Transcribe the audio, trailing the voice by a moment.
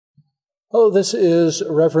Hello, this is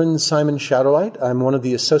Reverend Simon Shadowlight. I'm one of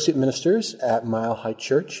the associate ministers at Mile High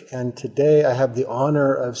Church, and today I have the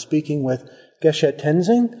honor of speaking with Geshe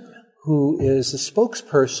Tenzin, who is the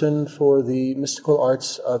spokesperson for the Mystical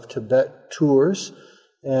Arts of Tibet tours.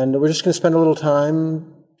 And we're just going to spend a little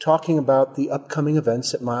time talking about the upcoming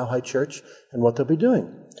events at Mile High Church and what they'll be doing.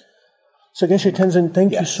 So Geshe Tenzin,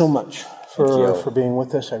 thank you so much for being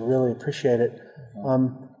with us. I really appreciate it.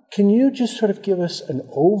 Can you just sort of give us an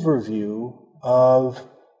overview of,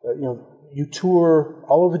 you tour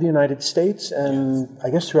all over the United States and I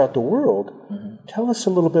guess throughout the world. Mm-hmm. Tell us a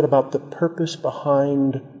little bit about the purpose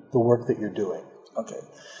behind the work that you're doing. Okay.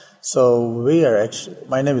 So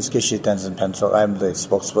my name is Geshe Tenzin Phentsok. I'm the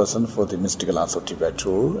spokesperson for the Mystical Arts of Tibet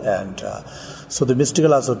tour. And so the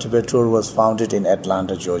Mystical Arts of Tibet tour was founded in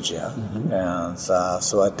Atlanta, Georgia. Mm-hmm. And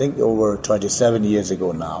so I think over 27 years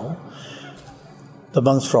ago now, the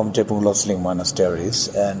monks from Tepung Losling monasteries,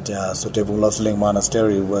 and so Tepung Losling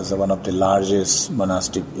monastery was one of the largest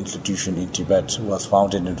monastic institution in Tibet. Was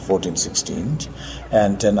founded in 1416,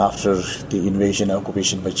 and then after the invasion and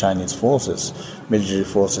occupation by Chinese forces, military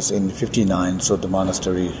forces in 59, so the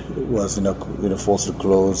monastery was forced to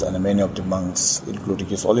close, and many of the monks, including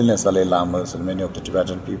His Holiness Dalai Lamas and many of the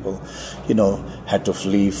Tibetan people, had to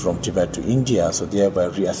flee from Tibet to India, so thereby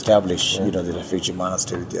re-establish the refugee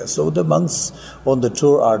monastery there. So the monks on the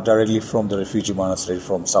tour are directly from the refugee monastery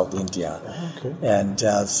from South India. Okay. And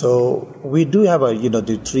so we do have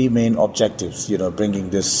the three main objectives,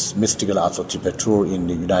 bringing this Mystical Arts of Tibet tour in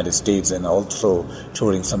the United States and also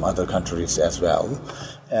touring some other countries as well.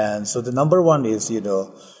 And so the number one is,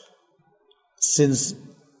 since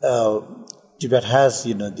Tibet has,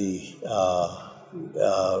 very,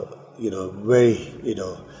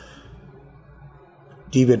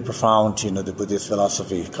 deep and profound, the Buddhist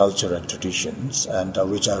philosophy, culture, and traditions, and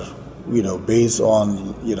which are, based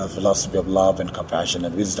on, philosophy of love and compassion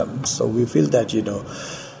and wisdom. So we feel that,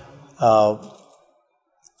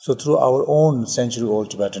 so through our own century-old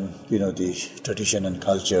Tibetan, the tradition and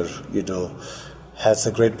culture, has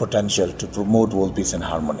a great potential to promote world peace and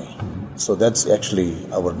harmony. Mm-hmm. So that's actually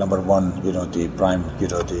our number one, the prime,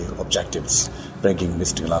 the objectives, bringing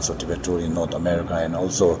Mystical Arts of Tibet tour in North America and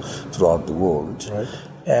also throughout the world. Right.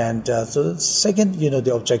 And so the second,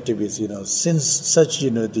 the objective is, since such,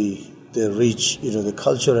 the rich, the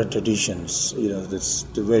culture and traditions,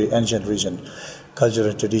 the very ancient region, culture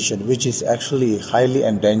and tradition, which is actually highly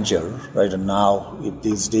endangered right now in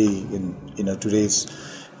this day, in today's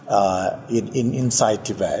inside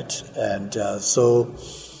Tibet, and so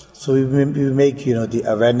we make the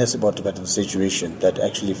awareness about Tibetan situation that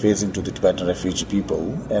actually facing to the Tibetan refugee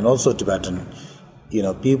people and also Tibetan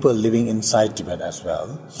people living inside Tibet as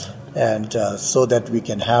well, and so that we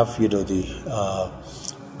can have the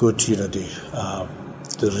good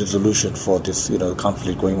the resolution for this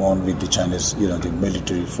conflict going on with the Chinese the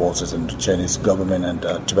military forces and the Chinese government and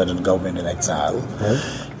Tibetan government in exile. Right.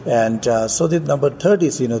 And so the number third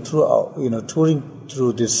is through touring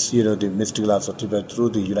through this the Mystical Arts of Tibet through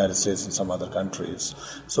the United States and some other countries.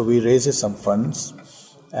 So we raise some funds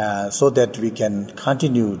so that we can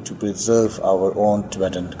continue to preserve our own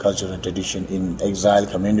Tibetan culture and tradition in exile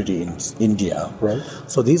community in India. Right.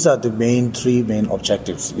 So these are the three main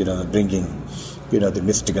objectives. Bringing the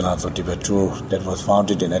Mystical Arts of Tibet tour that was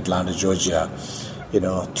founded in Atlanta, Georgia.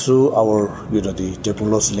 Through our the Tepung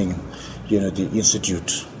Losling the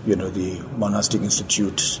institute, the monastic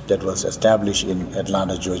institute that was established in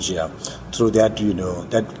Atlanta, Georgia. Through that,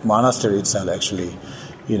 that monastery itself actually,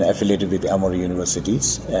 affiliated with the Emory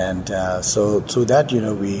universities. And so through that,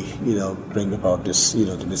 we, bring about this,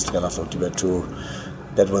 the Mystical Arts of Tibet tour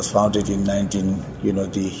that was founded in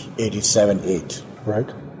 1987-8. Right.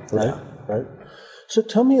 So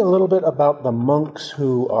tell me a little bit about the monks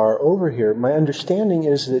who are over here. My understanding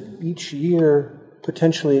is that each year,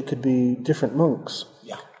 potentially it could be different monks.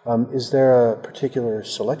 Yeah. Is there a particular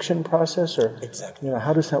selection process, or exactly?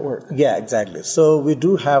 How does that work? Yeah, exactly. So we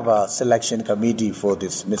do have a selection committee for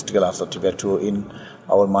this Mystical Arts of Tibet tour in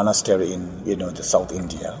our monastery in the South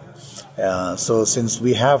India. So since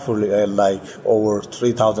we have like over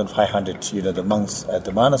 3,500 the monks at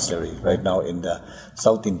the monastery right now in the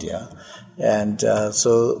South India, and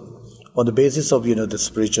so on the basis of the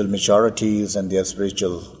spiritual maturities and their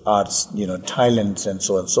spiritual arts talents and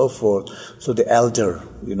so on and so forth, so the elder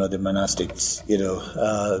the monastics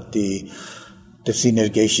the senior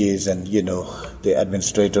geshes and the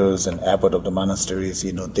administrators and abbot of the monasteries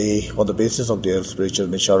they on the basis of their spiritual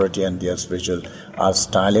maturity and their spiritual arts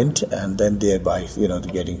talent, and then thereby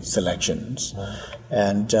getting selections.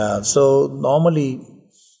 And so normally,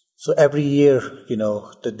 so every year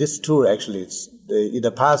this tour actually in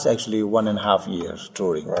the past actually 1.5 years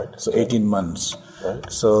touring, right? So 18 months.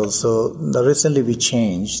 Right. So recently we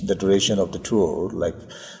changed the duration of the tour,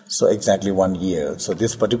 so exactly 1 year. So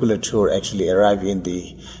this particular tour actually arrived in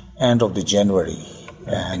the end of the January.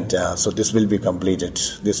 Okay. And so this will be completed.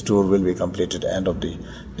 This tour will be completed end of the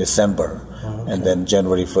December, and then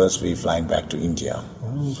January 1st we flying back to India.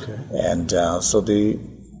 Okay. And so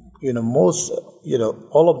most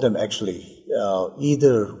all of them actually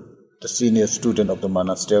either the senior student of the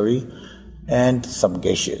monastery and some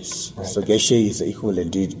geshes. Right. So geshe is the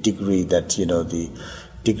equivalent degree that the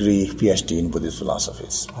degree PhD in Buddhist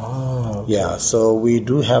philosophies. Oh, okay. Yeah, so we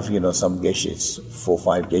do have some geshes,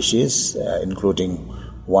 4-5 geshes, including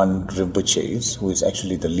one Rinpoche, who is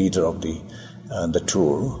actually the leader of the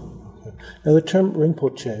tour. Okay. Now the term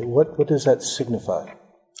Rinpoche, what does that signify?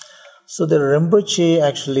 So the Rinpoche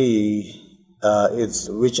actually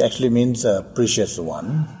which actually means a precious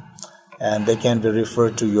one, and they can be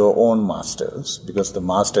referred to your own masters, because the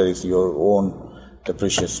master is your own, the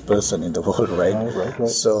precious person in the world, right? Right.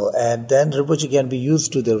 So, and then Rinpoche can be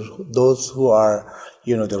used to those who are,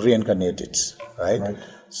 the reincarnated, right?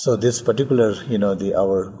 So this particular,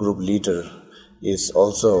 our group leader is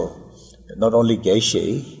also not only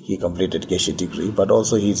Geshe, he completed Geshe degree, but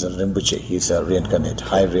also he's a Rinpoche, he's a reincarnate,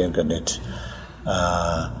 high reincarnate,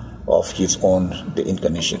 of his own, the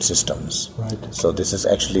incarnation systems. Right. So this is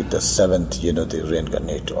actually the 7th, the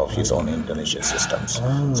reincarnate of his own incarnation systems.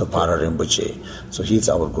 So Para Rinpoche. So he's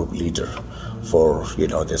our group leader for,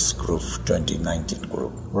 this group, 2019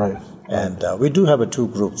 group. Right. And we do have 2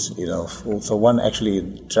 groups, so one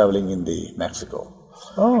actually traveling in the Mexico.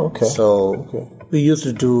 Oh, okay. So we used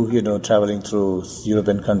to do, traveling through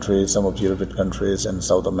European countries, some of the European countries, and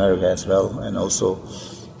South America as well, and also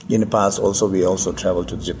in the past, we also traveled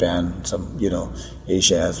to Japan, some,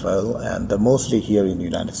 Asia as well, and mostly here in the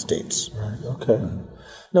United States. Right. Okay.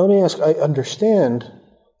 Now let me ask. I understand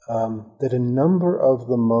that a number of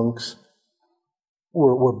the monks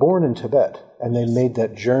were born in Tibet, and they made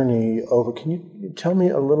that journey over. Can you tell me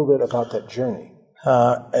a little bit about that journey?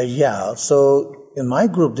 Yeah. So in my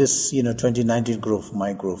group, this 2019 group,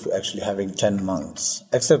 my group actually having 10 monks,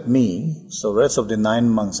 except me. So rest of the 9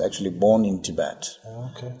 monks actually born in Tibet.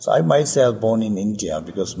 Okay. So I myself born in India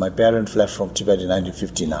because my parents left from Tibet in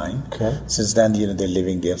 1959. Okay. Since then, they're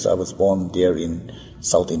living there. So I was born there in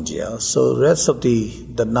South India. So rest of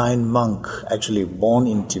the 9 monk actually born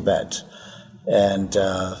in Tibet, and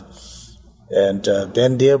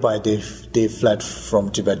then thereby they fled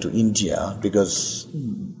from Tibet to India because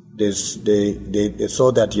they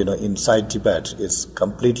saw that inside Tibet is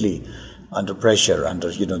completely under pressure, under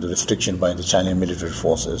the restriction by the Chinese military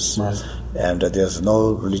forces, right. And there's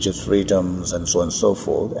no religious freedoms and so on and so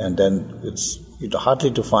forth. And then it's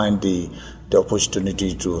hardly to find the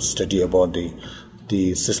opportunity to study about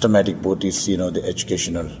the systematic Buddhist, the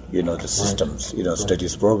educational, the systems, right.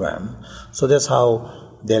 Studies program. So that's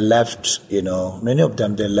how they left. Many of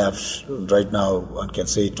them they left. Right now, one can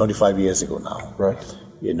say 25 years ago now. Right.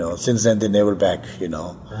 Since then they never back,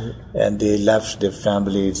 right. And they left their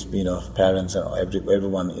families, parents and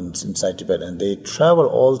everyone inside Tibet, and they travel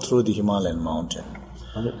all through the Himalayan mountain.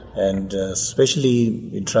 Right. And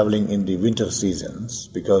especially in traveling in the winter seasons,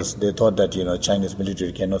 because they thought that, Chinese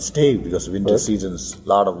military cannot stay because winter right. seasons, a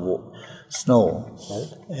lot of snow.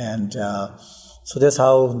 Right. And so that's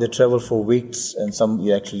how they travel for weeks and some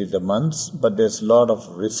actually the months, but there's a lot of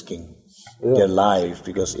risking. Yeah. Their life,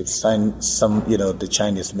 because if some the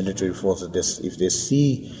Chinese military forces, if they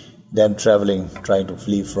see them traveling, trying to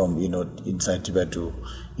flee from inside Tibet to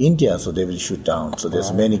India, so they will shoot down. So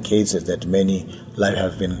there's many cases that many lives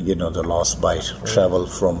have been the lost by travel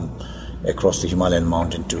from across the Himalayan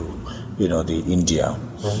mountain to the India,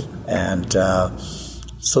 right. And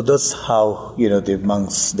so that's how the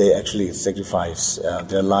monks they actually sacrifice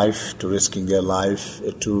their life to risking their life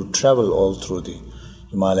to travel all through the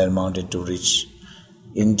Himalayan mountain to reach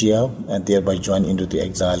India and thereby join into the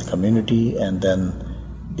exile community, and then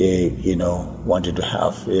they wanted to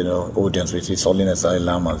have audience with His Holiness Dalai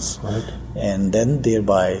Lamas, right. And then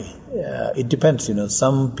thereby it depends.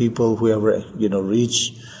 Some people who have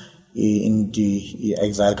reach in the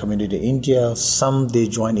exile community in India, some they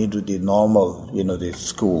join into the normal the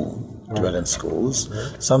school. Tibetan schools.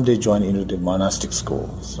 Right. Some they join into the monastic school,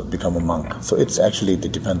 so become a monk. So it's actually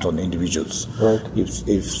it depends on individuals. Right.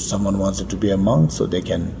 If someone wants to be a monk, so they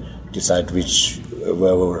can decide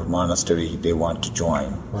wherever monastery they want to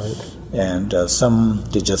join. Right. And some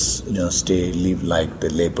they just stay live like the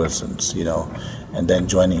lay persons, and then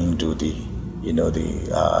joining into the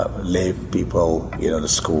lay people, the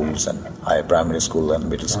schools and high primary school and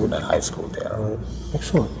middle school and high school there. Right.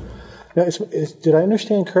 Excellent. Now, did I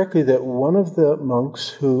understand correctly that one of the monks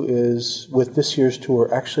who is with this year's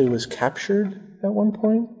tour actually was captured at one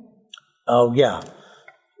point? Oh, yeah.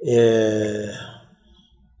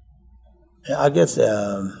 I guess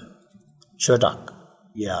Chodak.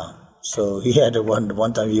 Yeah. So he had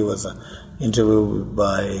one time he was interviewed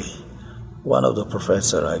by one of the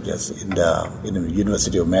professor, I guess, in the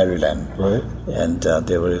University of Maryland, right? And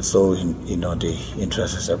they were so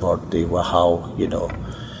interested about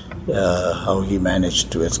how he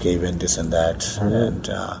managed to escape and this and that, right. And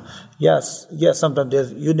yes,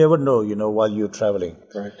 sometimes you never know, while you're traveling,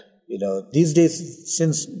 right? These days,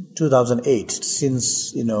 since 2008,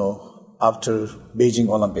 after Beijing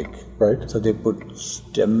Olympic, right? So they put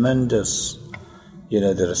tremendous,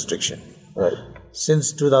 the restriction, right?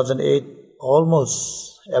 Since 2008.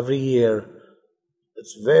 Almost every year,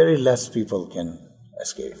 it's very less people can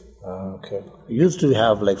escape. Okay. We used to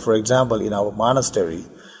have, like, for example, in our monastery,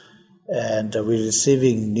 and we're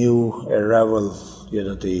receiving new arrival,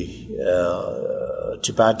 the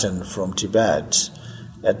Tibetan from Tibet,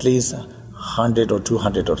 at least 100 or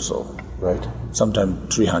 200 or so. Right.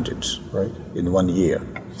 Sometimes 300. Right. In 1 year,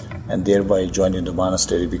 and thereby joining the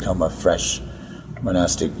monastery, become a fresh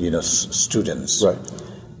monastic, students. Right.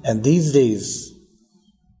 And these days,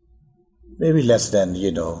 maybe less than,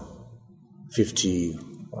 50,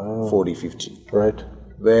 40, 50. Right.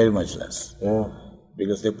 Very much less. Yeah.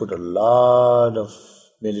 Because they put a lot of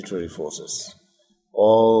military forces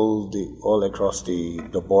all across the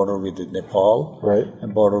border with Nepal, right,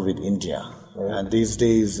 and border with India. Right. And these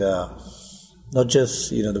days, not just,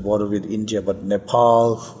 the border with India, but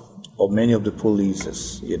Nepal, or many of the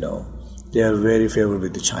polices, they are very favorable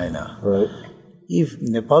with China. Right. If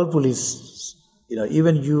Nepal police,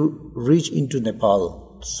 even you reach into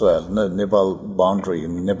Nepal soil, Nepal boundary,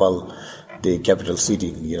 Nepal, the capital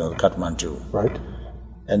city, Kathmandu. Right.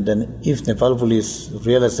 And then if Nepal police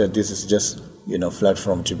realize that this is just, flight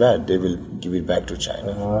from Tibet, they will give it back to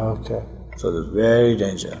China. Okay. So it's very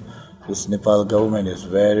dangerous. This Nepal government is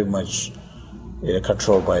very much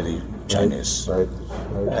controlled by the Chinese. Right.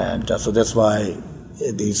 And so that's why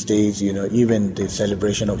these days, even the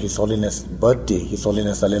celebration of His Holiness birthday, His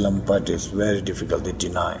Holiness Dalai Lama birthday, is very difficult. They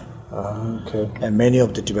deny. Okay. And many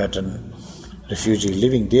of the Tibetan refugees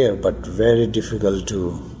living there, but very difficult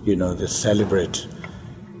to, they celebrate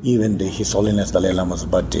even the His Holiness Dalai Lama's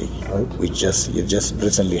birthday, right, which just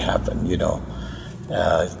recently happened,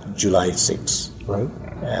 July 6th. Right.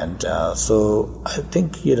 And so I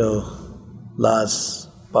think,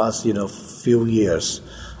 past, few years,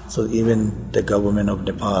 so even the government of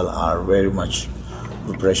Nepal are very much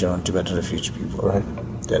put pressure on Tibetan refugee people. Right.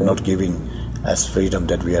 They're not giving us freedom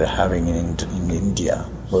that we are having in India.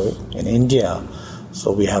 Right. In India,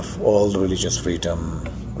 so we have all the religious freedom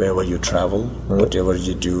wherever you travel, right, whatever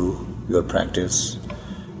you do, your practice,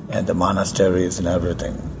 and the monasteries and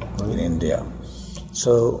everything, right, in India.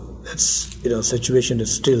 So it's, situation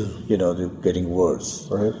is still, getting worse.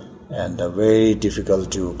 Right. And very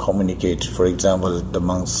difficult to communicate. For example, the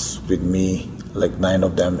monks with me, like 9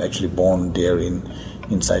 of them actually born there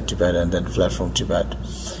inside Tibet and then fled from Tibet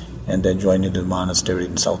and then joined the monastery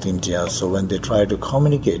in South India. So when they try to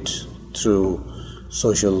communicate through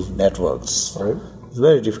social networks, right, it's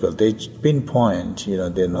very difficult. They pinpoint,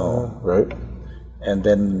 they know. Right. And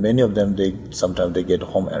then many of them, sometimes they get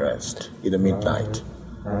home arrest in the midnight.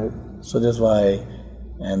 Right. So that's why.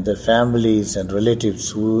 And the families and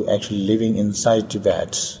relatives who actually living inside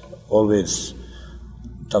Tibet always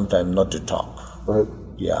sometimes not to talk. Right.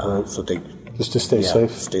 Yeah. Right. So they just to stay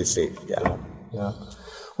safe. Stay safe. Yeah. Yeah.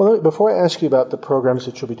 Well, before I ask you about the programs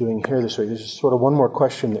that you'll be doing here this week, there's just sort of one more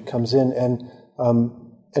question that comes in, and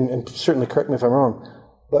certainly correct me if I'm wrong,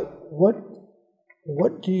 but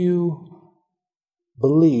what do you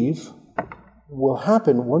believe will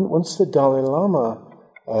happen once the Dalai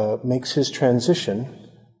Lama makes his transition?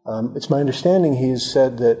 It's my understanding he's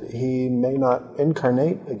said that he may not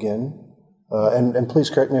incarnate again, and please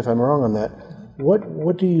correct me if I'm wrong on that.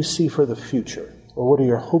 What do you see for the future, or what are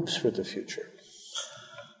your hopes for the future?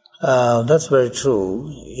 That's very true.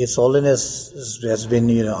 His Holiness has been,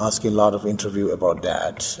 asking a lot of interview about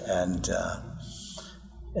that, and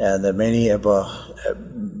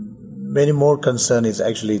many more concern is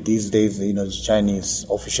actually these days, Chinese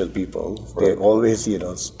official people, right, they always,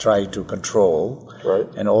 try to control, right,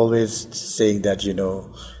 and always saying that,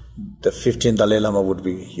 the 15th Dalai Lama would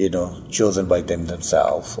be, chosen by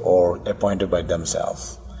themselves or appointed by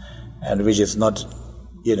themselves, and which is not,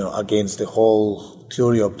 against the whole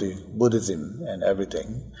theory of the Buddhism and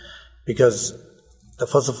everything, because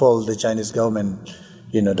first of all, the Chinese government,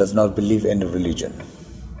 does not believe in religion.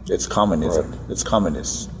 It's communism. Right. It's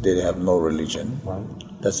communist. They have no religion. Right.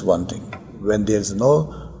 That's one thing. When there's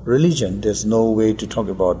no religion, there's no way to talk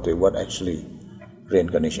about what actually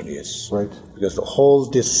reincarnation is. Right. Because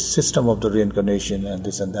this system of the reincarnation and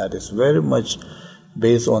this and that is very much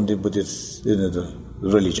based on the Buddhist, the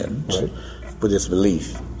religion, right. Buddhist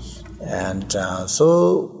belief. And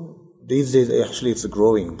so these days actually it's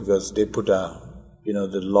growing because they put the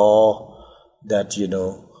law that, in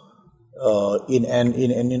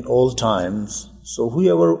old times, so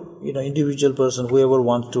whoever, individual person, whoever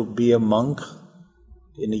wants to be a monk,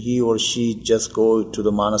 he or she just go to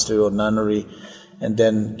the monastery or nunnery and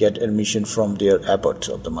then get admission from their abbot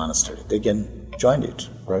of the monastery. They can join it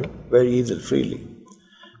very easily, freely.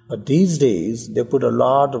 But these days, they put a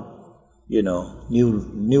lot of,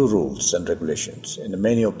 new rules and regulations in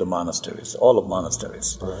many of the monasteries, all of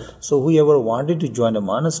monasteries. Right. So whoever wanted to join a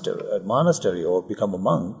monastery or become a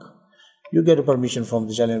monk, you get a permission from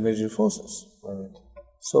the Chinese military forces. Right.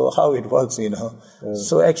 So how it works,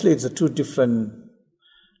 So actually, it's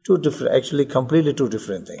actually completely two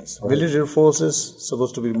different things. Right. Military forces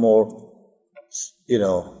supposed to be more,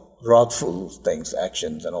 wrathful things,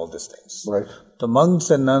 actions, and all these things. Right. The monks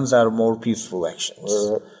and nuns are more peaceful actions.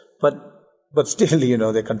 Right. But still,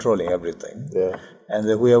 they're controlling everything. Yeah. And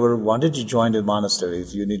whoever wanted to join the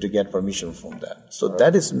monasteries, you need to get permission from them. So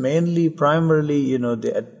that is primarily,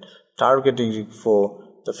 they're targeting for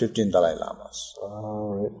the 15 Dalai Lamas.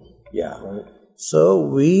 Right. Yeah. Right. So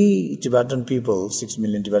we Tibetan people, 6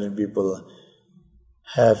 million Tibetan people,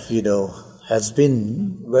 have, has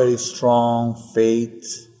been very strong faith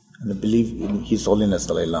and belief in His Holiness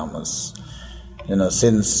Dalai Lamas.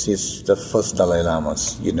 Since the first Dalai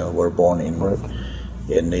Lamas, were born in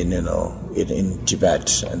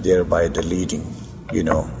Tibet, and thereby the leading,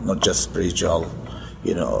 not just spiritual,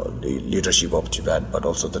 the leadership of Tibet, but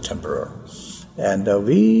also the temporal. And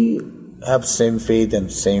we have same faith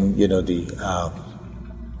and same, the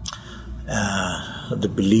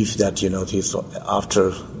belief that,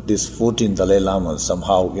 after this 14 Dalai Lamas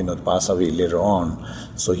somehow, pass away later on,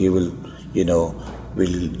 so he will,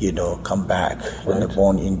 come back and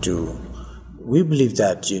born into. We believe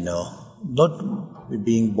that, not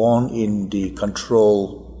being born in the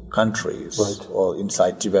control countries or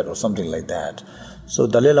inside Tibet or something like that. So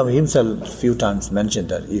Dalai Lama himself few times mentioned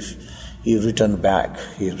that if he returned back,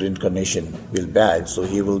 his reincarnation will back, so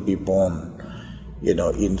he will be born,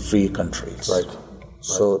 in free countries. Right.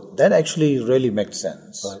 So that actually really makes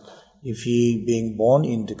sense. Right. If he being born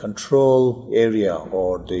in the control area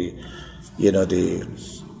or the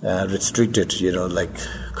restricted, like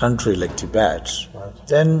country like Tibet,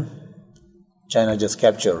 then China just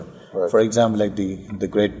capture. For example, like the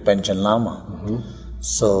great Panchen Lama. Mm-hmm.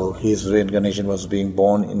 So his reincarnation was being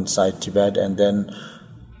born inside Tibet, and then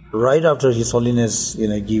right after His Holiness,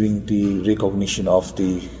 giving the recognition of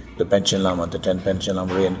the Panchen Lama, the 10 Panchen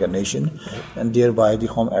Lama reincarnation, and thereby the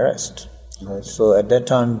home arrest. Right. So at that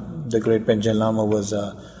time, the great Panchen Lama was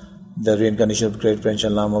the reincarnation of great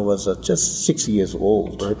Panchen Lama was just 6 years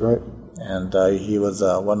old. Right. And he was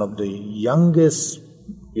one of the youngest,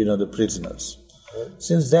 the prisoners. Right.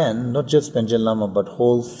 Since then, not just Panchen Lama, but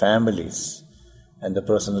whole families and the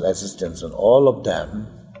personal assistants and all of them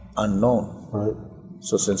unknown. Right.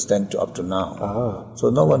 So since then to up to now. So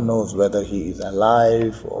no one knows whether he is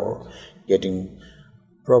alive or getting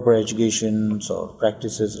proper educations or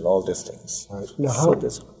practices and all these things. Right. Now,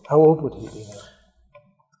 how old would he be now?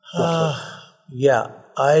 He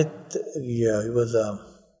was,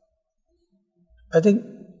 I think,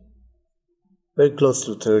 very close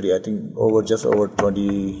to 30. I think just over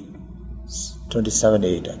 27,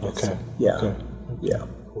 8. I guess. Okay. Yeah. Okay. Yeah.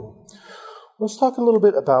 Cool. Let's talk a little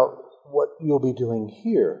bit about what you'll be doing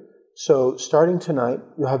here. So, starting tonight,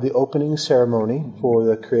 you'll have the opening ceremony for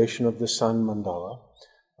the creation of the Sun Mandala.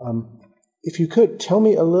 If you could, tell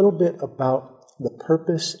me a little bit about the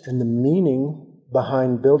purpose and the meaning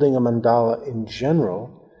behind building a mandala in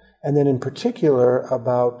general, and then in particular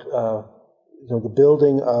about the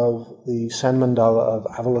building of the Sun Mandala of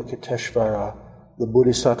Avalokiteshvara, the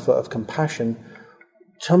Bodhisattva of compassion.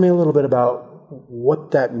 Tell me a little bit about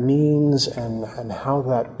what that means and how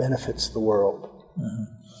that benefits the world. Mm-hmm.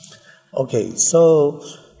 Okay, so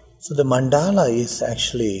the mandala is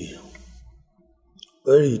actually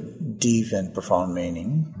very deep and profound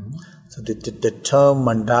meaning. Mm-hmm. So the term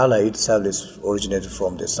mandala itself is originated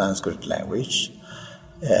from the Sanskrit language,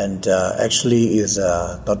 and actually is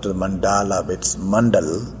not the mandala, but it's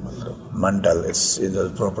mandal. Mandal is the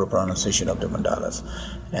proper pronunciation of the mandalas,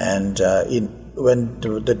 and when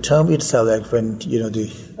the term itself, like when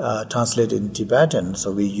translate in Tibetan,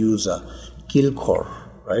 so we use a kilkor,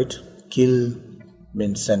 right? Kil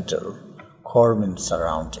means center, Kor means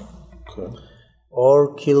surrounding. Okay.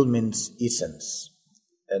 Or Kil means essence.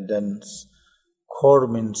 And then Kor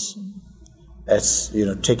means as,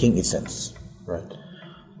 taking essence. Right.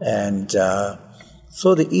 And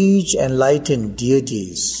so each enlightened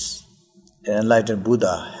deities, enlightened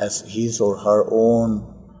Buddha has his or her own,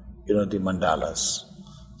 the mandalas.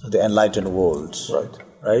 So the enlightened worlds. Right.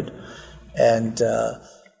 Right? And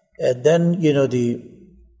then,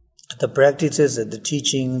 the practices and the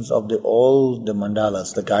teachings of all the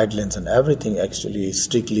mandalas, the guidelines and everything actually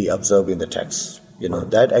strictly observed in the text.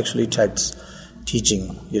 That actually text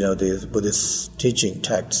teaching, the Buddhist teaching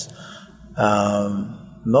text,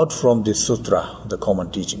 not from the sutra, the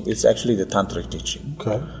common teaching. It's actually the tantric teaching.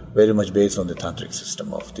 Okay. Very much based on the tantric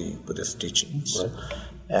system of the Buddhist teachings. Right.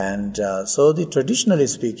 And traditionally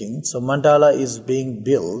speaking, so mandala is being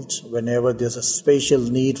built whenever there's a special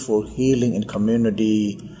need for healing in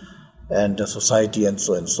community and society and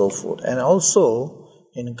so on and so forth. And also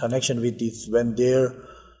in connection with this, when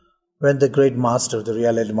the great master, the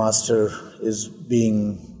reality master, is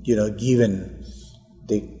being, given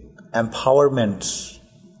the empowerment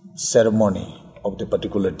ceremony of the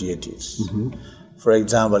particular deities. Mm-hmm. For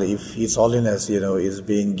example, if His Holiness, is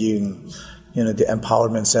being given, the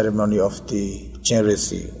empowerment ceremony of the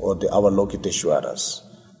Chenresi or the Avalokiteshwaras,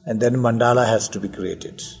 and then mandala has to be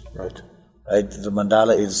created. Right. Right? The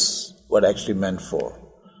mandala is what actually meant for.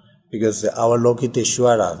 Because the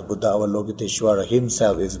Avalokiteshvara, the Buddha Avalokiteshvara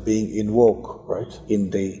himself is being invoked in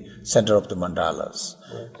the center of the mandalas.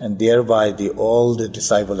 Right. And thereby all the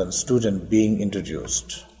disciple and student being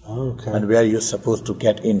introduced. Okay. And where you're supposed to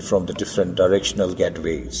get in from the different directional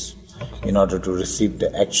gateways in order to receive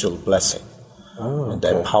the actual blessing and the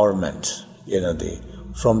empowerment,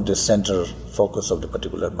 from the center focus of the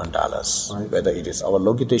particular mandalas, whether it is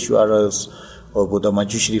Avalokiteshwaras, or Buddha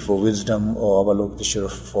Manjushri for wisdom, or Avalokiteshvara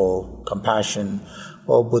for compassion,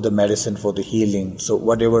 or Buddha medicine for the healing. So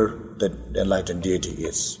whatever the enlightened deity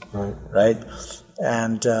is, right?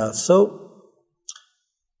 And so,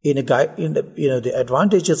 the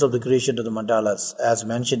advantages of the creation of the mandalas, as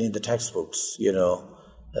mentioned in the textbooks,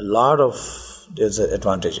 a lot of there's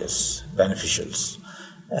advantages, beneficials,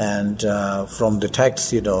 and from the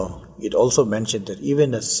text, it also mentioned that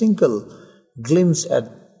even a single glimpse at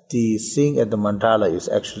the seeing at the mandala is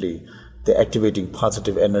actually the activating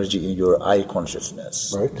positive energy in your eye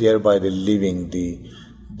consciousness, thereby leaving the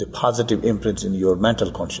positive imprints in your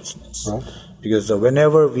mental consciousness. Right. Because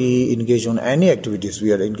whenever we engage on any activities,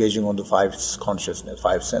 we are engaging on the five consciousness,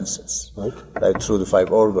 five senses, right, through the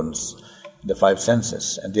five organs, the five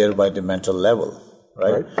senses, and thereby the mental level,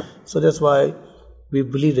 right? So that's why we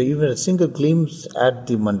believe that even a single glimpse at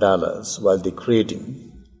the mandalas while they're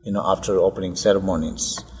creating, after opening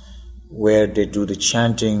ceremonies, where they do the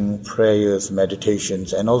chanting, prayers,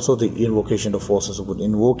 meditations, and also the invocation of forces of Buddha,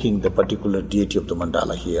 invoking the particular deity of the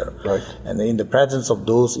mandala here. Right. And in the presence of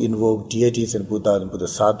those invoked deities and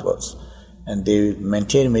Bodhisattvas, and they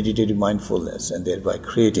maintain meditative mindfulness, and thereby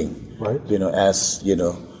creating, as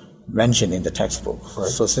mentioned in the textbook. Right.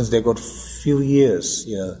 So since they got few years,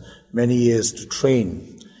 many years to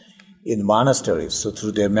train in monasteries, so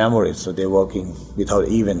through their memories, so they're working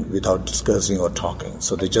without discussing or talking.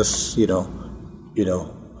 So they just,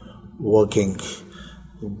 working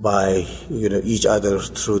by, each other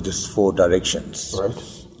through these four directions. Right.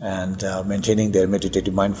 And maintaining their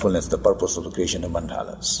meditative mindfulness, the purpose of the creation of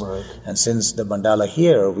mandalas. Right. And since the mandala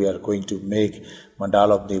here, we are going to make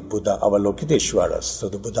mandala of the Buddha Avalokiteshwaras. So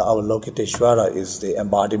the Buddha Avalokiteshvara is the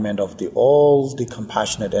embodiment of all the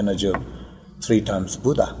compassionate energy of 3 times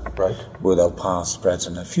Buddha. Right. Buddha, past,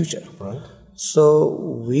 present, and future. Right. So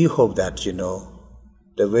we hope that,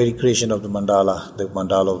 the very creation of the mandala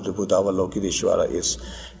of the Buddha Avalokiteshvara is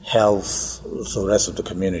health, so rest of the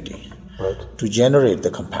community. Right. To generate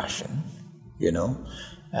the compassion,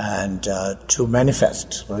 and to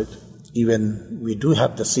manifest. Right. Even we do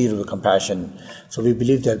have the seed of the compassion, so we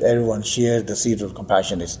believe that everyone shares the seed of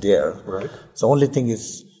compassion is there. Right. So only thing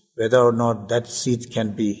is whether or not that seed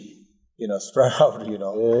can be, spread out,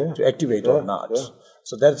 to activate or not. Yeah.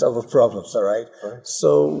 So that's our problems, all right?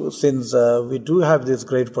 So since we do have this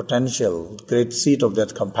great potential, great seed of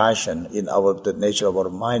that compassion in the nature of our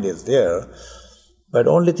mind is there, but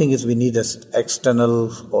only thing is we need this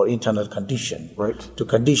external or internal condition to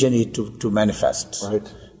condition it to manifest,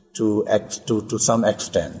 to some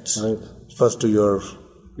extent. Right. First to your,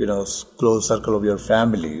 close circle of your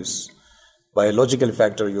families. By a logical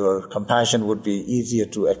factor, your compassion would be easier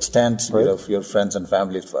to extend of your friends and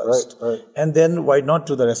families first. Right. And then why not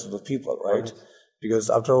to the rest of the people, right? Because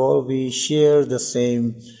after all, we share the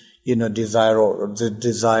same, desire or the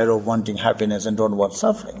desire of wanting happiness and don't want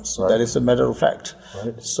suffering. So that is a matter of fact.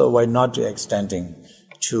 Right. So why not extending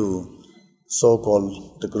to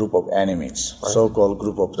so-called the group of enemies, so-called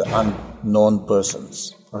group of the unknown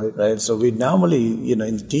persons, right? So we normally, in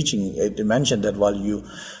the teaching, they mention that while you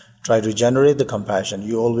try to generate the compassion,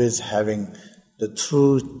 you always having the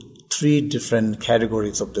three different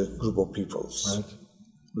categories of the group of peoples. Right.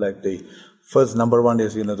 Like the first number one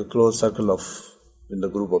is, the close circle of in the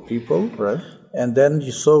group of people, right? And then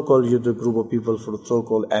you so-called the group of people for the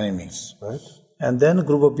so-called enemies, right? And then a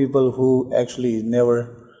group of people who actually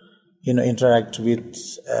never interact with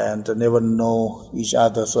and never know each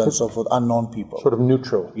other, so and so forth, unknown people. Sort of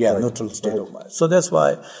neutral. Yeah, neutral state of mind. So that's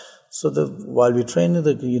why, while we train in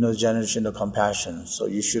the, generation of compassion, so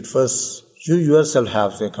you should first, you yourself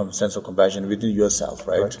have the sense of compassion within yourself,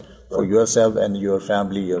 right? For yourself and your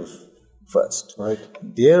family, first. Right.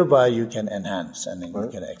 Thereby you can enhance and you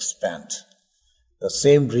can expand. The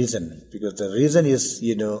same reason, because the reason is,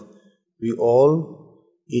 we all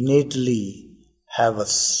innately have a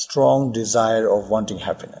strong desire of wanting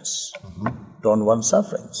happiness, don't want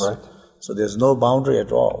sufferings. Right. So there's no boundary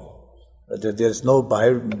at all. There's no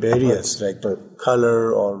barriers like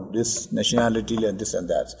color or this nationality and this and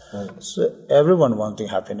that. Right. So everyone wanting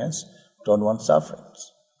happiness, don't want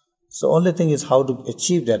sufferings. So only thing is how to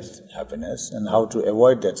achieve that happiness and how to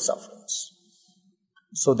avoid that sufferings.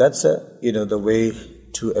 So that's the way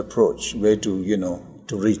to approach, way to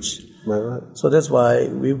to reach. Right. So that's why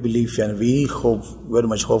we believe and we hope, very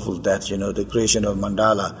much hopeful that, the creation of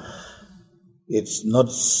mandala, it's not,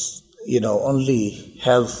 only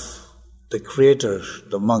help the creator,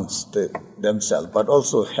 the monks themselves, but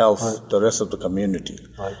also help the rest of the community.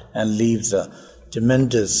 Right. And leaves a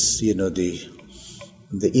tremendous,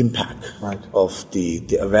 the impact of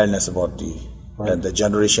the awareness about the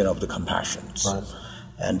generation of the compassions. Right.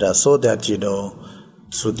 And so that,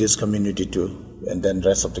 through this community too, and then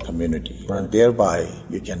rest of the community. Right. And thereby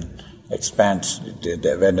you can expand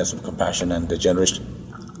the awareness of compassion and the generation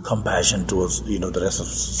compassion towards, the rest of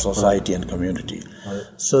society and community. Right.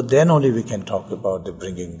 So then only we can talk about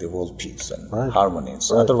bringing the world peace and harmony.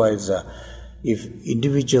 So otherwise, if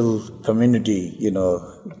individual community,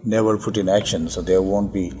 never put in action, so there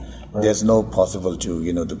won't be, there's no possible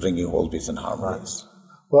to, to bringing world peace and harmony. Right.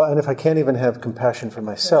 Well, and if I can't even have compassion for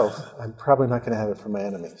myself, I'm probably not going to have it for my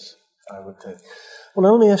enemies, I would think. Well,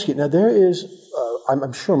 now let me ask you, now there is,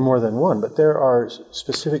 I'm sure more than one, but there are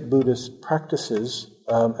specific Buddhist practices,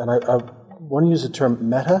 and I want to use the term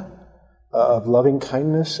metta, of loving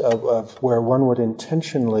kindness, of where one would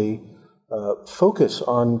intentionally focus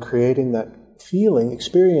on creating that feeling,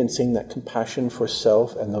 experiencing that compassion for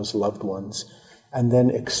self and those loved ones, and then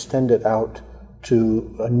extend it out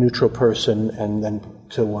to a neutral person and then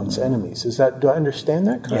to one's enemies. Do I understand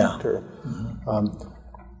that correct? Yeah. Or,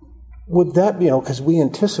 would that be, because we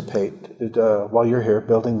anticipate that, while you're here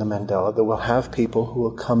building the mandala, that we'll have people who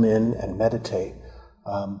will come in and meditate.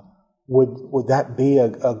 Would that be a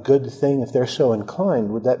good thing if they're so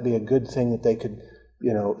inclined? Would that be a good thing that they could,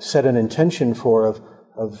 set an intention for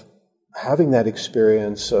of having that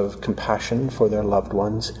experience of compassion for their loved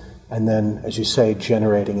ones, and then, as you say,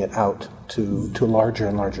 generating it out to larger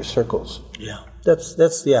and larger circles? Yeah,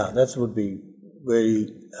 that would be very.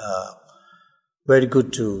 Very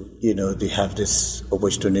good to, they have this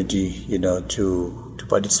opportunity, to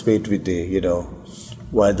participate with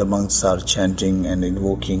while the monks are chanting and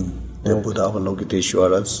invoking the Buddha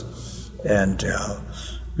Avalokiteshwaras. And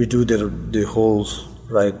we do the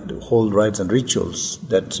whole rites and rituals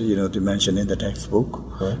that, they mention in the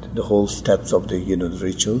textbook. Right. The whole steps of the, the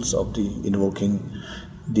rituals of the invoking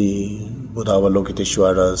the Buddha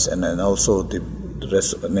Avalokiteshwaras and then also the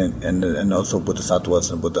rest, and also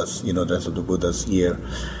Bodhisattvas and Buddhas, the rest of the Buddhas here.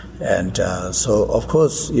 And so, of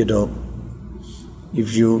course,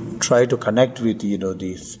 if you try to connect with,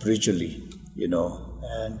 the spiritually,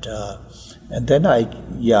 and then I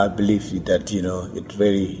believe that,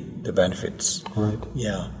 the benefits. Right.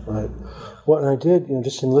 Yeah. Right. Well, and I did,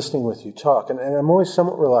 just in listening with you talk, and I'm always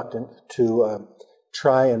somewhat reluctant to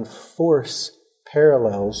try and force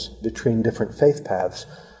parallels between different faith paths.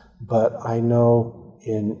 But I know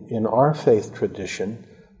in our faith tradition,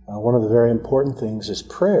 one of the very important things is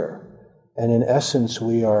prayer. And in essence,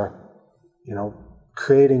 we are,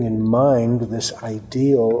 creating in mind this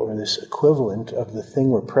ideal or this equivalent of the thing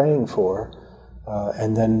we're praying for,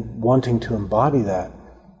 and then wanting to embody that.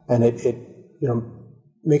 And it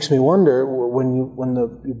makes me wonder, when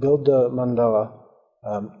you build the mandala,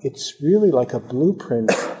 it's really like a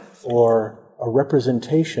blueprint or a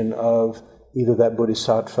representation of either that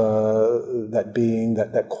bodhisattva, that being,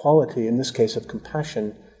 that quality, in this case of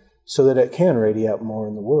compassion, so that it can radiate out more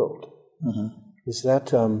in the world. Mm-hmm. Is that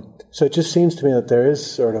so? It just seems to me that there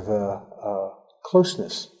is sort of a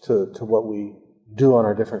closeness to what we do on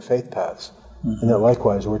our different faith paths, and that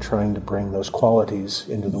likewise we're trying to bring those qualities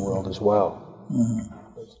into the world as well. Mm-hmm.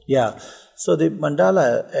 Yeah. So the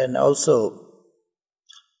mandala, and also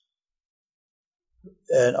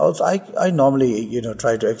I normally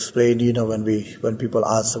try to explain when people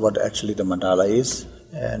ask what actually the mandala is,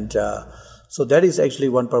 and so that is actually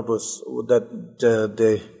one purpose, that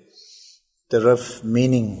the rough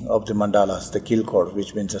meaning of the mandalas, the kilkor,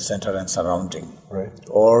 which means the center and surrounding, right?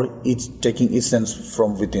 Or it's taking essence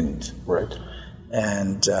from within, right?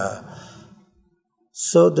 And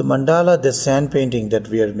so the mandala, the sand painting that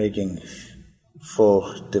we are making for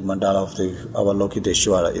the mandala of our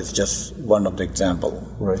Lokiteshvara is just one of the example,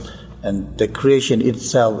 right? And the creation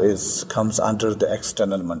itself comes under the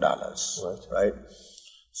external mandalas, right?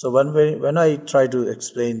 So when I try to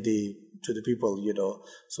explain to the people,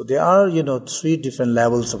 so there are, 3 different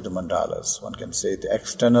levels of the mandalas. One can say the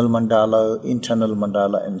external mandala, internal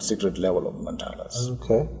mandala, and secret level of mandalas.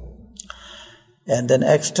 Okay. And then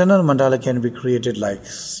external mandala can be created like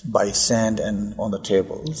by sand and on the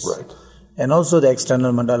tables. Right. And also the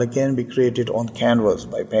external mandala can be created on canvas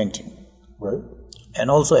by painting. Right. And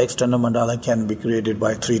also external mandala can be created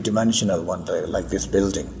by 3-dimensional one, like this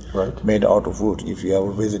building, right, made out of wood. If you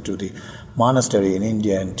ever visit to the monastery in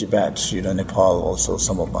India and Tibet, Nepal also,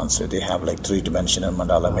 some of us, they have like 3-dimensional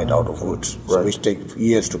mandala made out of wood, so which take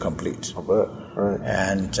years to complete. Right.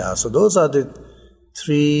 And so those are the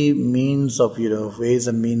 3 means of, ways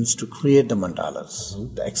and means to create the mandalas,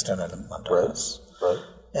 the external mandalas. Right.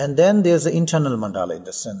 And then there's the internal mandala, in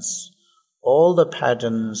the sense, all the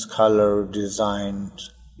patterns, color, design,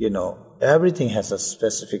 everything has a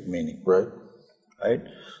specific meaning. Right?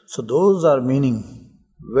 So those are meaning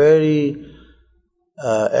very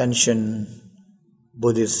ancient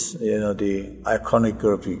Buddhist, the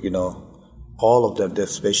iconography, all of them, their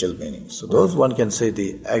special meaning. So those one can say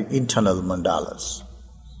the internal mandalas.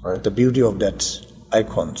 Right. The beauty of that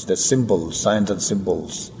icons, the symbols, signs and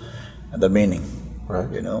symbols, and the meaning. Right.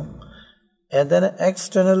 And then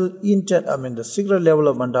the secret level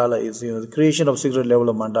of mandala is, the creation of secret level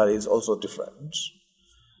of mandala is also different.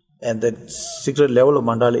 And the secret level of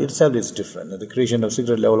mandala itself is different. The creation of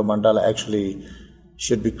secret level of mandala actually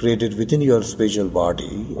should be created within your spiritual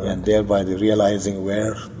body, and thereby realizing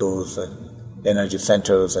where those energy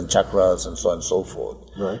centers and chakras and so on and so forth.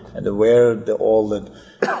 Right. And where all the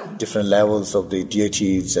different levels of the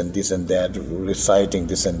deities and this and that, reciting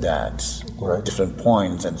this and that, different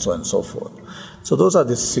points and so on and so forth. So those are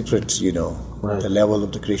the secret, the level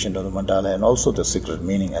of the creation of the mandala, and also the secret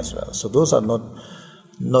meaning as well. So those are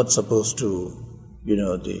not supposed to,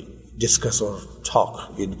 discuss or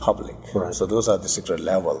talk in public. Right. So those are the secret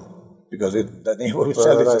level, because the name of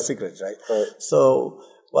itself is a secret, right? So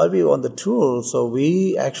while we were on the tour, so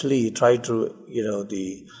we actually try to,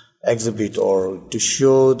 the exhibit or to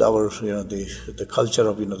show our, the culture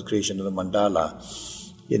of, the creation of the mandala,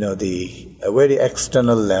 a very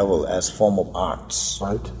external level as form of arts.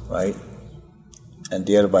 Right? And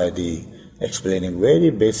thereby explaining very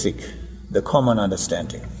basic, the common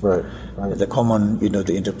understanding. Right. The common,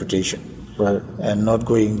 the interpretation. Right. And not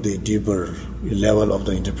going the deeper level of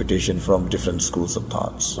the interpretation from different schools of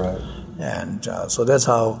thoughts. Right. And so that's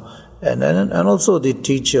how, and also the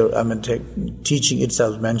teacher, teaching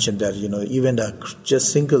itself mentioned that, even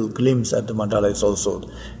just single glimpse at the mandala is also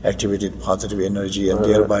activated positive energy, and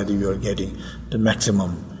thereby you are getting the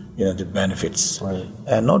maximum, the benefits. Right.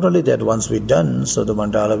 And not only that, once we're done, so the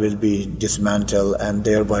mandala will be dismantled, and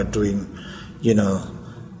thereby doing,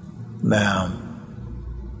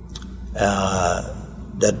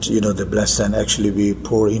 that, the blessed sand actually we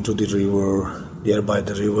pour into the river, thereby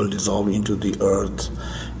the river dissolve into the earth,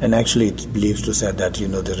 and actually it believes to say that,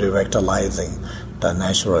 the revitalizing the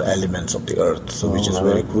natural elements of the earth, so which is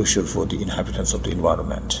very crucial for the inhabitants of the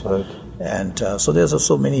environment. Right. And so there's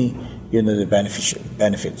so many, the benefits,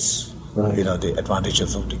 the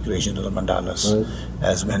advantages of the creation of the mandalas,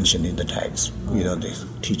 as mentioned in the text, the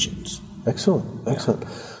teachings. Excellent.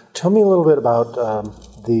 Tell me a little bit about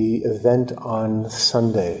the event on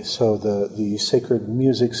Sunday. So the sacred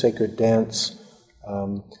music, sacred dance.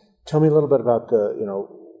 Tell me a little bit about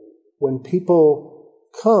when people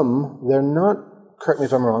come, they're not, correct me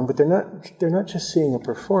if I'm wrong, but they're not just seeing a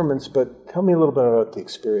performance, but tell me a little bit about the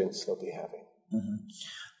experience they'll be having. Mm-hmm.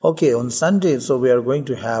 Okay, on Sunday, so we are going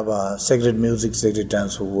to have a sacred music, sacred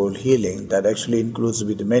dance for world healing that actually includes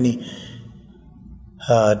with many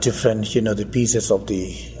different, the pieces of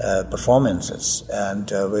the performances, and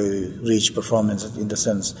very rich performances in the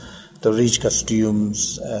sense the rich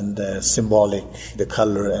costumes and the symbolic, the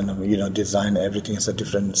color and, design, everything has a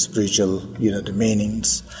different spiritual, the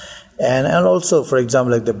meanings. And also, for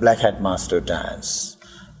example, like the Black Hat Master dance,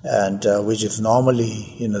 and which is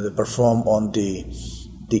normally, they perform on the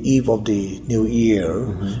eve of the New Year,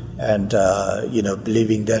 and,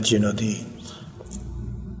 believing that,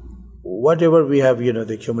 whatever we have,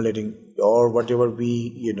 the accumulating, or whatever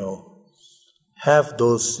we, have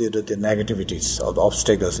those, the negativities or the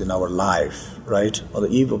obstacles in our life, right? On the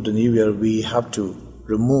eve of the New Year, we have to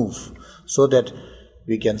remove so that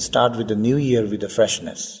we can start with the New Year with the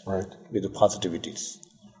freshness, right? With the positivities,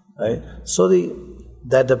 right? So the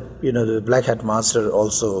Black Hat Master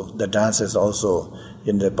also, the dances also,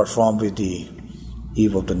 perform with the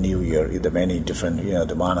eve of the New Year in the many different,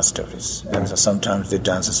 the monasteries, and so sometimes they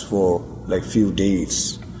dances for like few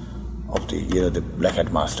days of the Black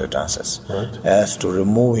Hat Master dances, right, as to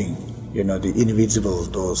removing, the invisible,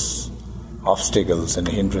 those obstacles and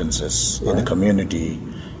hindrances in the community,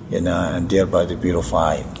 and thereby the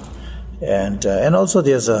purifying. And also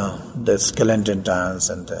there's the skeleton dance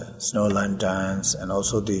and the snowline dance, and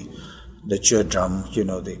also the church drum,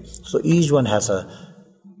 so each one has a,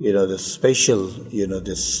 the special,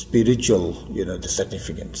 the spiritual, the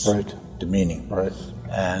significance, right, the meaning, right.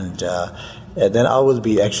 And then I will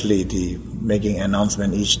be actually making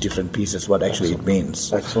announcement each different pieces what actually it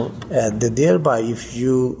means. Excellent. And thereby, if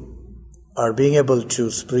you are being able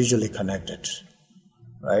to spiritually connect it,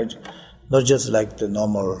 right, not just like the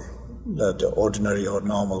normal, the ordinary or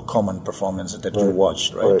normal common performance that you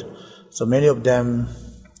watch, right? So many of them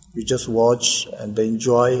you just watch and they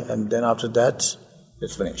enjoy, and then after that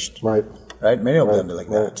it's finished. Right. Many of them are like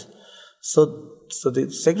that. So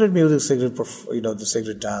the sacred music, the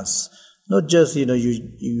sacred dance, not just,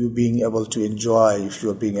 you being able to enjoy if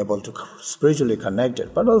you're being able to spiritually connect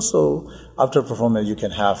it, but also after performance you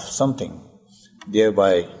can have something.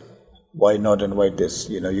 Thereby, why not and why this?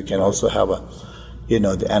 You can also have a,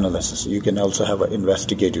 the analysis. You can also have an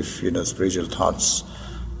investigative, spiritual thoughts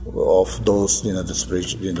of those, the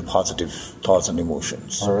spiritual, the positive thoughts and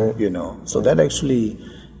emotions. All right. So that actually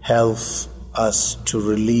helps us to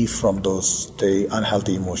relieve from the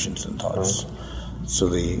unhealthy emotions and thoughts. Right. So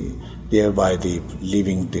thereby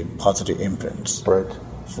leaving the positive imprints, right,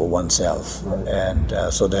 for oneself, right,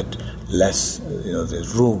 and so that less,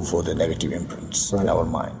 there's room for the negative imprints, right, in our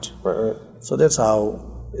mind. Right. So that's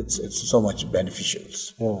how it's so much beneficial.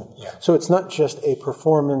 Yeah. So it's not just a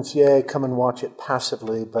performance, come and watch it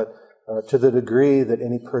passively, but to the degree that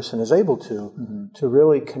any person is able to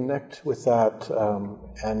really connect with that.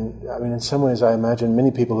 And I mean, in some ways, I imagine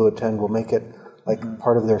many people who attend will make it like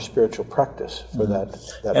part of their spiritual practice for that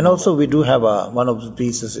and moment. Also, we do have one of the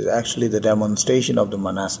pieces is actually the demonstration of the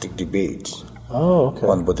monastic debate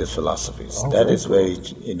on Buddhist philosophies. That is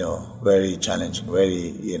cool. Very challenging,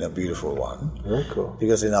 very beautiful one. Very cool.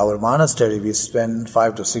 Because in our monastery, we spend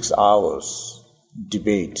 5 to 6 hours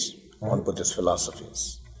debate on Buddhist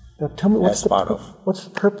philosophies. Now tell me, what's the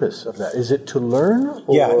purpose of that? Is it to learn?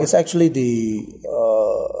 Or? Yeah, it's actually the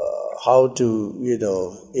how to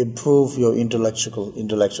improve your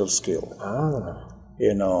intellectual skill.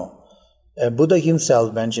 And Buddha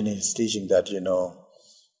himself mentioned in his teaching that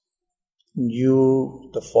you,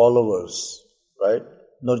 the followers, right,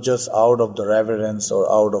 not just out of the reverence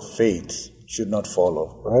or out of faith, should not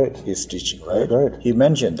follow his teaching, right? He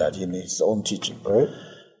mentioned that in his own teaching, right?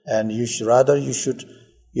 And you should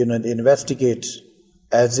investigate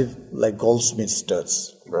as if like goldsmith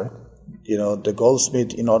does, right? The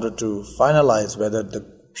goldsmith, in order to finalize whether the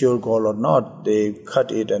pure gold or not, they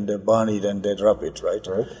cut it and they burn it and they rub it, right?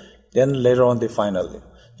 Then later on they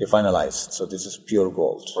finalize. So this is pure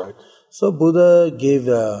gold. Right. So Buddha gave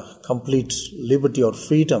complete liberty or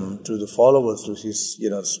freedom to the followers, to his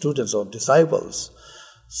students or disciples.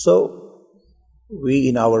 So we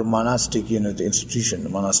in our monastic the institution,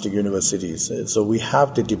 monastic universities, so we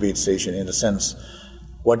have the debate session in the sense,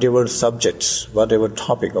 whatever subject, whatever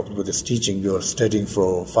topic of Buddhist teaching you are studying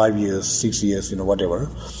for 5 years, 6 years,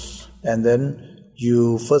 whatever, and then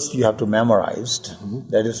you have to memorize.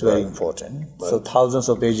 That is very important. So thousands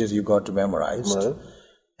of pages you got to memorize.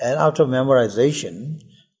 And after memorization,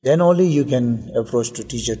 then only you can approach to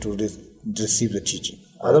teacher to receive the teaching.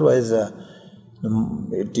 Otherwise,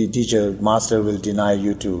 the teacher, master will deny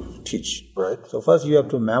you to teach. So first you have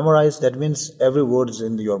to memorize. That means every word is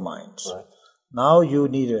in your mind. Now you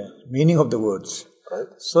need a meaning of the words.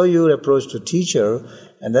 So you approach to teacher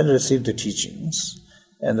and then receive the teachings.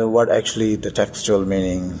 And then what actually the textual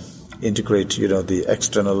meaning, integrate, the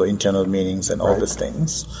external, internal meanings and all these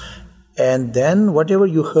things. And then whatever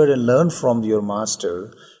you heard and learned from your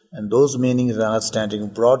master, and those meanings and understanding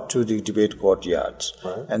brought to the debate courtyard.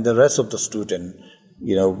 Right. And the rest of the student,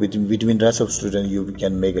 between the rest of the student, you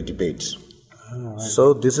can make a debate. Right.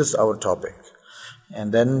 So this is our topic.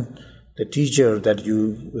 And then the teacher that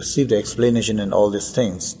you receive the explanation and all these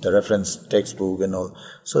things, the reference textbook and all,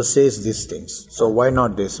 so says these things. So why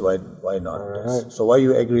not this? Why not this? So why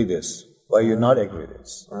you agree this? Why you not agree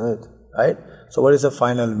this? Right? So what is the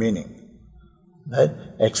final meaning? Right?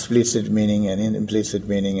 Explicit meaning and implicit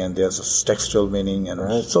meaning, and there's a textual meaning,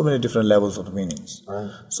 and so many different levels of meanings. Right.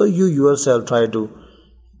 So you yourself try to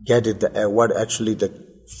get it, what actually the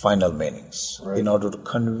final meanings, in order to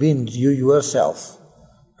convince you yourself.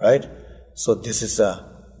 Right? So this is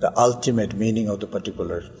the ultimate meaning of the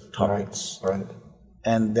particular topics. Right.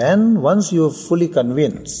 And then once you're fully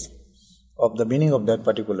convinced of the meaning of that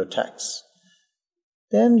particular text,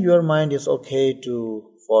 then your mind is okay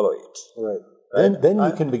to follow it. Right. Then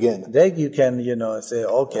you can begin. Then you can, say,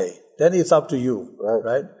 okay, then it's up to you.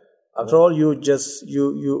 Right? After all, you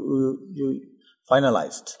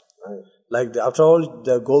finalized. Right. After all,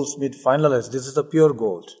 the goldsmith finalized, this is the pure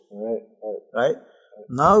gold. Right?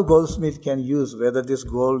 Now goldsmith can use whether this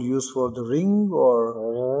gold used for the ring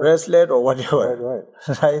or bracelet or whatever.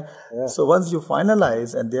 Right? Yeah. So once you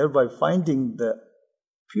finalize and thereby finding the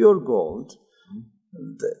pure gold,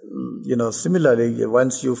 similarly,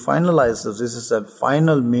 once you finalize this is the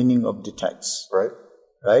final meaning of the text.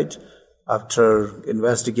 Right? After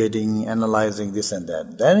investigating, analyzing this and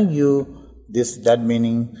that, then that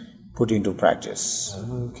meaning put into practice.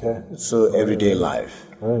 Okay. So everyday life.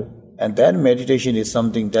 Right. And that meditation is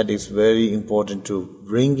something that is very important to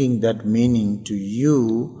bringing that meaning to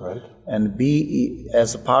you and be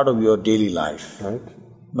as a part of your daily life. Right.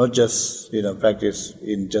 Not just, practice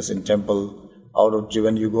in temple.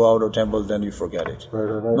 When you go out of temple, then you forget it.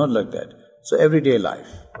 Right. Not like that. So everyday life.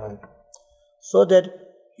 Right. So that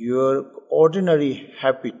your ordinary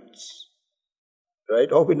habits,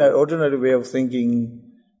 ordinary way of thinking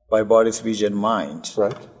by body, speech and mind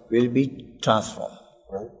will be transformed.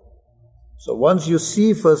 Right. So once you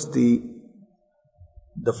see first the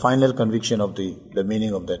final conviction of the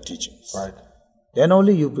meaning of that teachings, then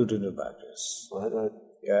only you put it into practice. Right.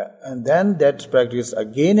 Yeah, and then that practice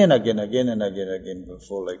again and again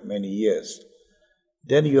for many years,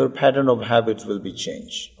 then your pattern of habits will be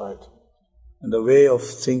changed. Right. And the way of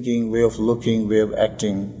thinking, way of looking, way of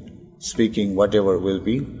acting, speaking, whatever will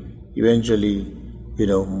be eventually,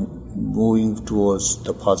 moving towards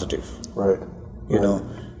the positive. Right.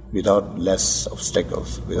 Without less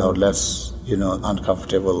obstacles, without less,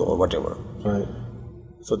 uncomfortable or whatever. Right.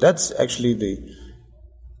 So that's actually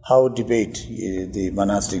how the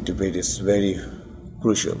monastic debate is very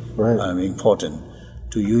crucial and important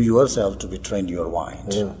to you yourself to be trained your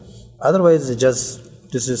mind. Yeah. Otherwise,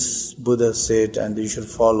 this is Buddha said and you should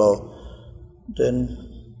follow. Then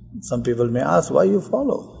some people may ask, why you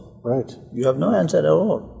follow? Right. You have no answer at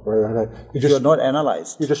all. Right. You're not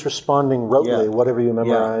analyzed. You're just responding rotely, whatever you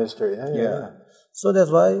memorized. So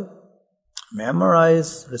that's why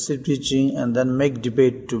memorize, receive teaching, and then make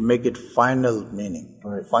debate to make it final meaning.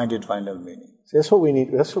 Right. Find it final meaning. See, that's what we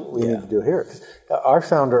need. That's what we need to do here. Our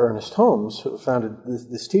founder, Ernest Holmes, who founded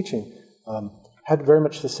this teaching, had very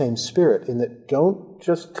much the same spirit. In that, don't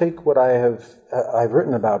just take what I've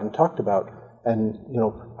written about and talked about, and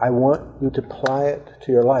I want you to apply it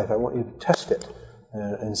to your life. I want you to test it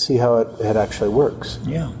and see how it actually works.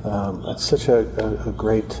 Yeah, that's such a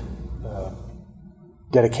great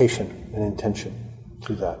dedication and intention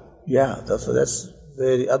to that. Yeah, that's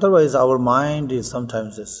very. Otherwise, our mind is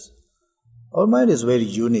very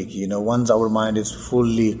unique. Once our mind is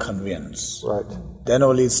fully convinced, then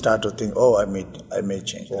only start to think, I may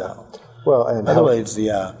change now. Well, and otherwise,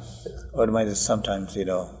 our mind is sometimes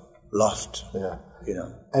lost. Yeah.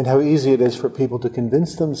 And how easy it is for people to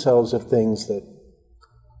convince themselves of things that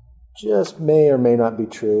just may or may not be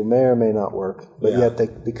true, may or may not work, but yet they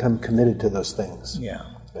become committed to those things. Yeah.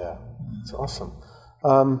 It's awesome.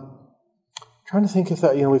 Trying to think if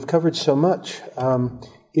that, we've covered so much.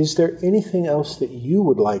 Is there anything else that you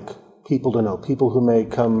would like people to know, people who may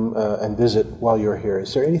come and visit while you're here?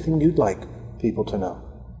 Is there anything you'd like people to know?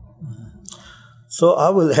 So I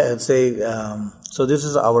will say, so this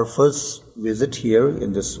is our first visit here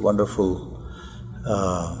in this wonderful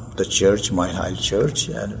the church, my high church,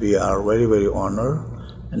 and we are very, very honored.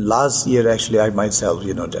 And last year, actually, I myself,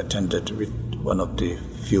 attended with one of the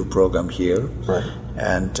few program here,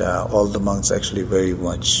 and all the monks actually very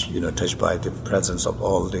much, touched by the presence of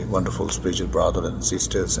all the wonderful spiritual brothers and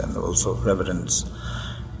sisters, and also reverends,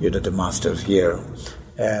 the masters here.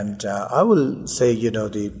 And I will say,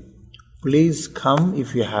 please come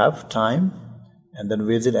if you have time, and then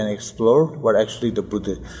visit and explore what actually the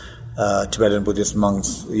Tibetan Buddhist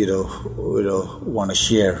monks, want to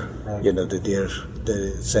share,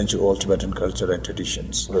 the century-old Tibetan culture and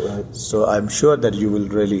traditions. Right. So I'm sure that you will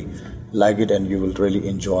really like it and you will really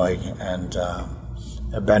enjoy and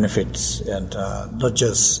benefits, and not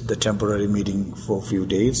just the temporary meeting for a few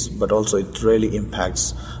days, but also it really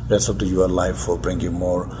impacts the rest of your life for bringing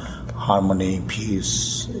more harmony,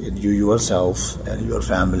 peace in you yourself and your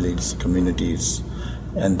families, communities,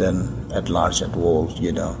 and then at large at world,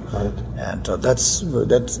 Right. And that's all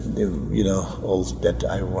that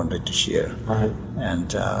I wanted to share. Right.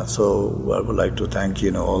 And so I would like to thank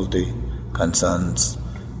all the concerns,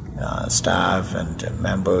 staff and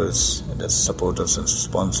members, and the supporters and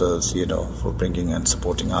sponsors, for bringing and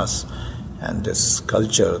supporting us. And this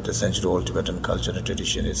culture, the century-old Tibetan culture and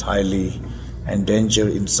tradition, is highly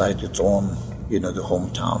endangered inside its own, the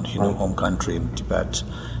hometown, home country in Tibet.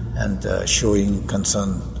 And showing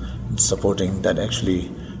concern and supporting that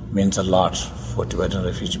actually means a lot for Tibetan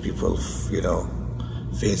refugee people,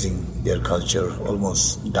 facing their culture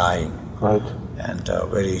almost dying. Right. And a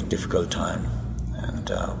very difficult time. And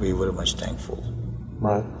we're very much thankful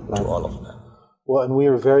to all of them. Well, and we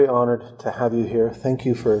are very honored to have you here. Thank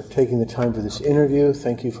you for taking the time for this interview.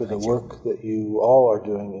 Thank you for the work that you all are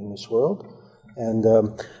doing in this world. And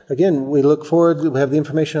again, we look forward. We have the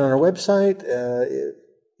information on our website.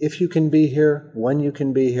 If you can be here, when you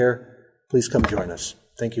can be here, please come join us.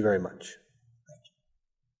 Thank you very much.